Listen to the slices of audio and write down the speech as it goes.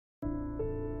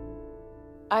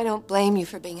I don't blame you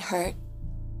for being hurt.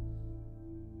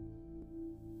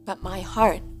 But my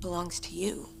heart belongs to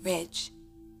you, Ridge.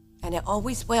 And it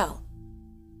always will.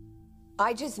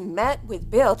 I just met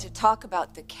with Bill to talk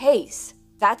about the case.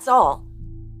 That's all.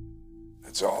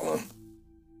 That's all, huh?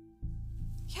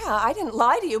 Yeah, I didn't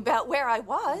lie to you about where I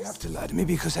was. You have to lie to me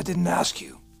because I didn't ask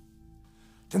you.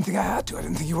 Didn't think I had to. I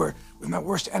didn't think you were with my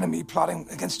worst enemy plotting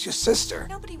against your sister.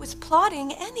 Nobody was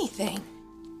plotting anything.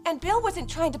 And Bill wasn't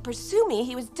trying to pursue me.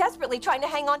 He was desperately trying to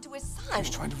hang on to his son. He was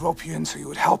trying to rope you in so you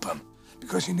would help him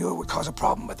because he knew it would cause a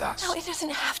problem with us. No, it doesn't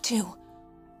have to.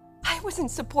 I wasn't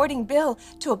supporting Bill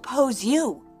to oppose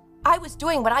you. I was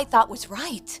doing what I thought was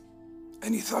right.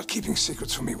 And you thought keeping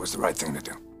secrets from me was the right thing to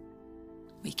do?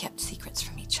 We kept secrets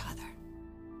from each other.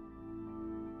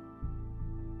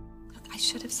 Look, I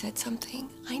should have said something.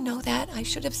 I know that. I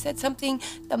should have said something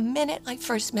the minute I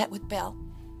first met with Bill.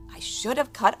 I should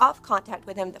have cut off contact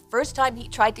with him the first time he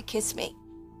tried to kiss me.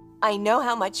 I know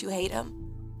how much you hate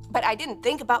him, but I didn't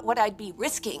think about what I'd be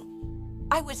risking.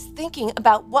 I was thinking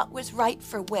about what was right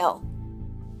for Will.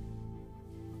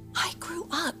 I grew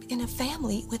up in a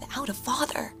family without a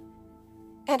father.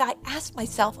 And I asked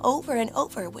myself over and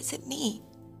over, was it me?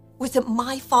 Was it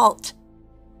my fault?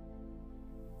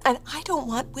 And I don't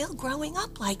want Will growing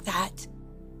up like that,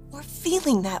 or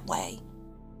feeling that way.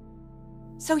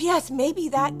 So yes, maybe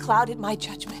that clouded my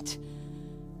judgment.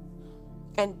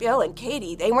 And Bill and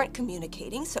Katie, they weren't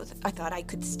communicating, so I thought I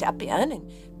could step in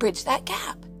and bridge that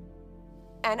gap.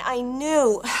 And I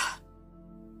knew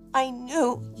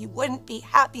you wouldn't be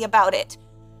happy about it.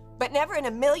 But never in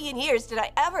a million years did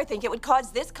I ever think it would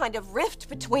cause this kind of rift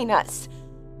between us.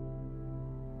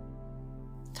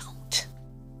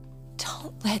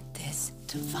 Don't let this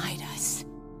divide us.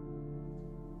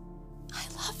 I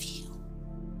love you.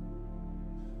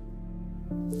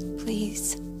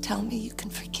 Please tell me you can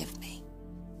forgive me.